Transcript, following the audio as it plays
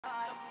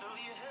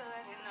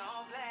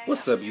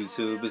What's up,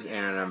 YouTube? It's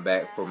Aaron. I'm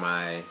back for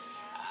my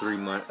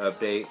 3-month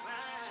update.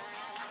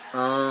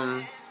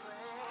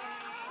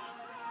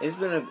 It's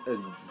been a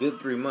good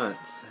 3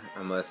 months,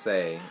 I must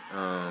say.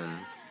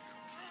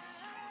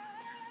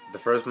 The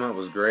first month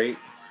was great.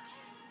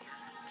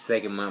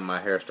 Second month, my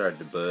hair started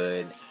to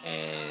bud,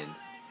 and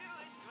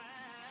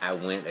I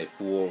went a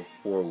full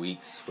 4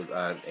 weeks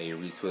without a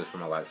retwist for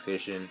my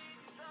loctician.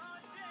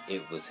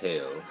 It was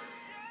hell.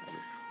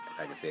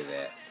 I can say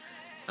that.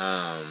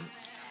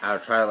 I'll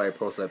try to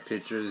post up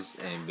pictures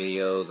and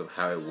videos of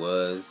how it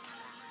was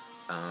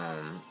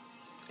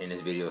in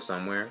this video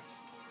somewhere.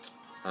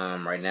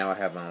 Right now I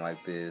have on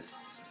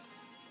this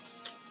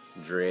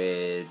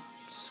dread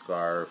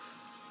scarf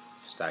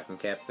stocking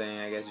cap thing,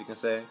 I guess you can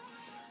say.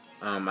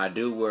 I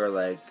do wear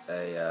a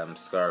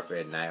scarf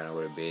at night when I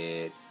go to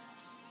bed,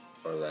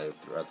 or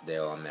throughout the day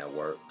while I'm at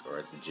work or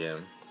at the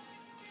gym.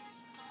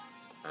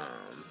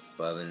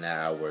 But other than that,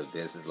 I wear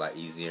this. It's a lot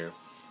easier.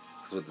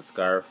 Because with the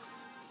scarf,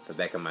 the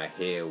back of my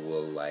head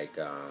will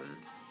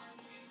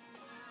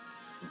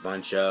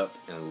bunch up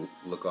and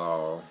look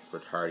all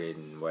retarded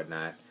and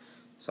whatnot.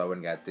 So I went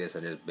and got this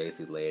and just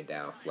basically lay it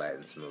down flat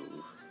and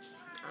smooth.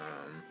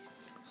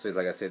 So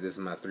like I said, this is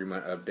my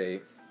 3-month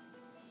update.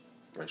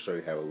 I'll show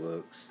you how it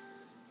looks.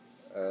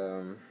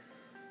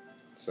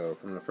 So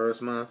from the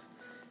first month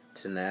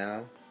to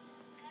now,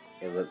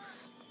 it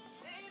looks,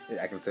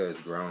 I can tell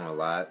it's grown a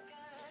lot.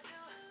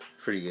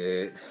 Pretty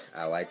good.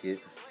 I like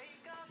it.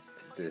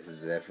 This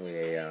is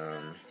definitely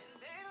a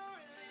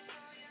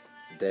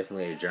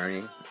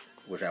journey,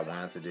 which I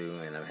wanted to do,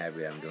 and I'm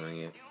happy that I'm doing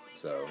it.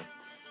 So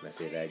let's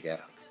say that I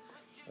got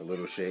a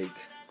little shake.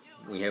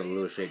 When you have a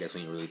little shake, that's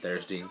when you're really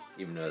thirsty,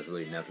 even though it's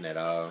really nothing at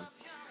all.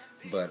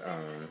 But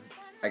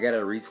I got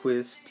a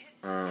retwist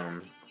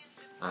on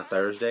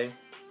Thursday.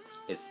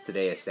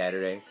 Today is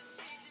Saturday,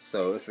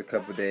 so it's a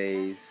couple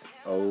days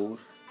old,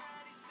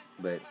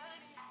 but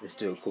it's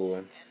still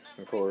cool.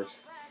 Of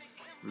course,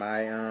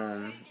 my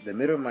the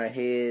middle of my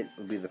head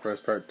will be the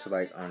first part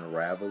to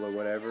unravel or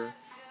whatever,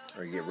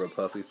 or get real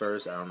puffy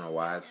first. I don't know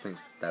why. I think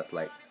that's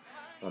one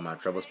of my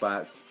trouble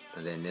spots.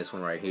 And then this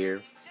one right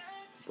here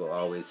will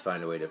always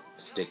find a way to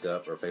stick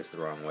up or face the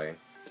wrong way.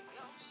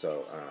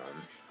 So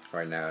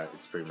right now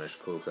it's pretty much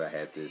cool because I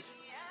had this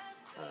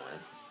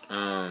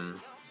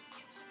on.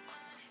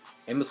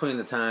 In between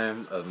the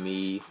time of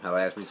my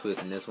last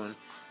retwist and this one,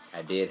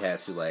 I did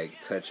have to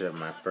touch up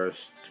my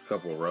first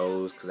couple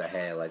rows because I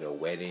had a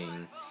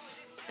wedding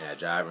and a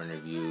job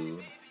interview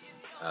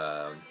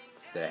that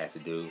I had to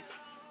do.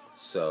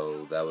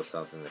 So that was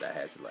something that I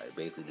had to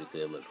basically do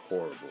because it looked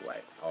horrible.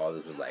 All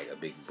this was a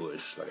big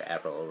bush, like an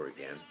afro over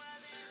again.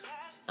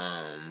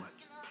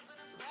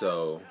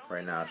 So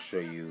right now I'll show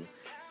you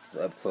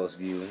the up close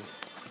view.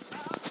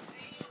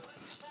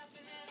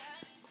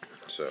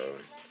 So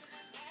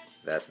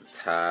that's the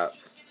top.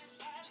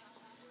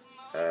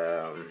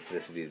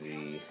 This will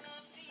be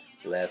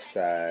the left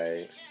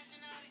side,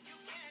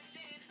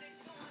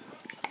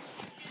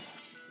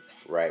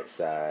 right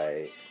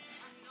side,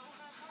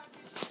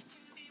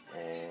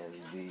 and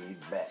the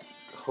back.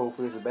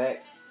 Hopefully it's the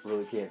back.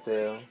 Really can't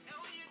tell.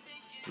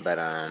 But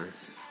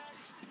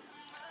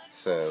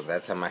so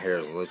that's how my hair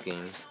is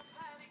looking.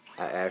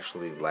 I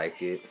actually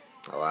like it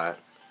a lot.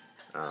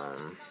 A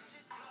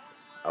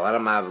lot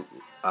of my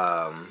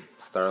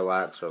star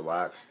locks or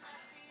locks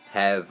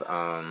have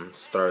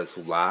started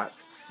to lock.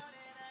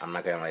 I'm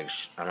not gonna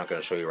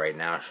show you right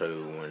now. I'll show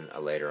you when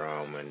later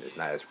on when it's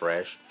not as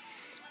fresh.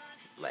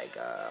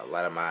 A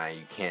lot of mine,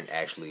 you can't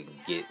actually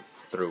get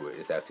through it.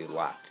 It's actually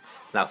locked.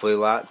 It's not fully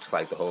locked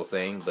like the whole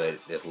thing, but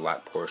there's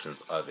locked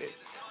portions of it,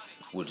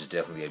 which is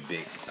definitely a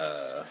big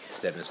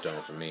stepping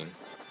stone for me.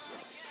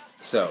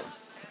 So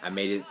I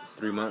made it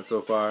 3 months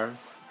so far.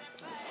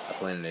 I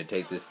plan to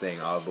take this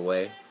thing all the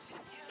way.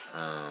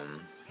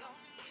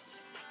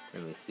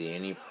 Let me see,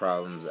 any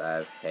problems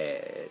I've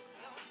had.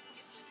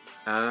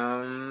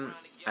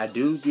 I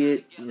do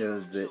get,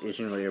 the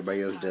itching like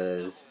everybody else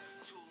does,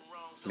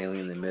 mainly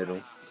in the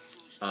middle.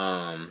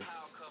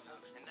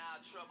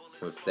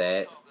 With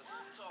that,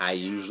 I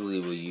usually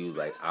will use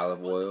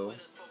olive oil.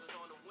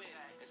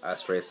 I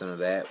spray some of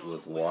that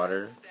with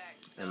water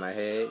in my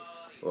head,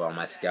 or on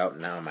my scalp,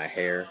 not on my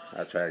hair.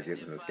 I try to get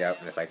it in the scalp,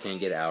 and if I can't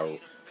get it, I'll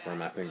run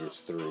my fingers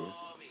through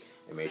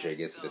and make sure it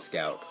gets to the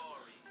scalp.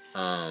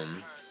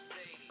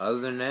 Other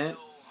than that,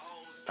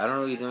 I don't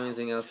really do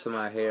anything else to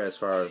my hair as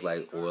far as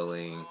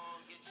oiling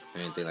or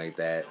anything like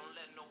that.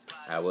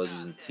 I was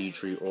using tea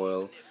tree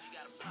oil,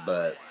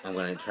 but I'm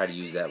going to try to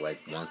use that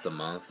once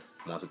or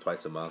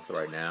twice a month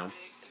right now,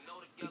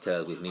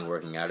 because with me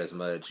working out as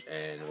much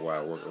and where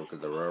I work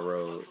at the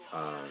railroad,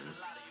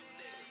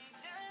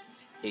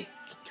 it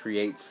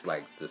creates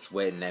the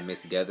sweat and that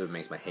mixed together. It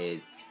makes my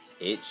head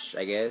itch,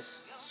 I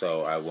guess,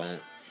 so I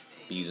won't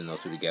be using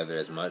those two together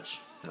as much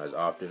or as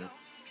often.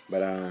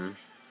 But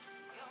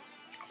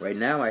right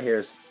now my hair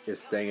is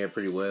staying up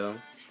pretty well.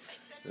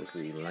 Let's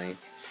see,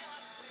 length.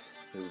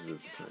 This is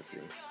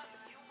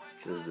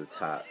the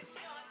top.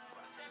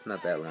 It's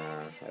not that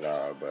long at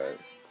all, but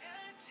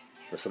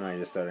for somebody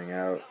just starting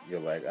out, you're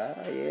like,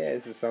 yeah,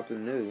 this is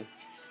something new.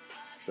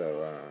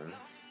 So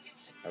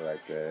I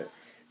like that.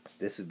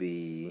 This would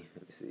be,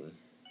 let me see.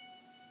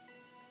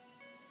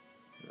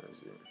 What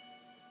is it?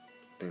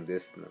 I think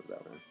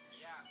that one.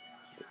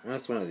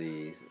 That's one of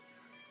these.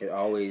 It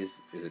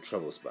always is a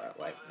trouble spot.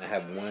 Like, I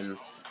have one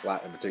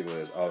lot in particular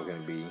that's always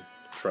going to be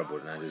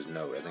troubled, and I just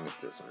know it. I think it's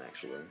this one,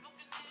 actually.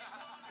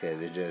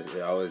 Because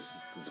it always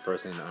is the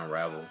first thing to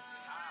unravel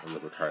and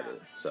look retarded.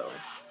 So,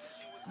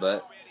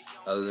 but,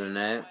 other than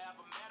that,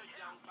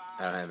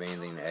 I don't have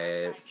anything to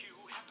add.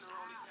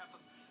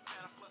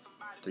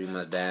 3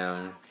 months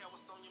down,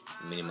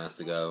 many months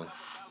to go.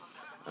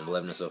 I'm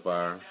loving it so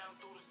far,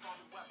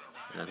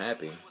 and I'm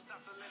happy.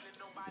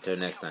 Until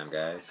next time,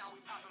 guys.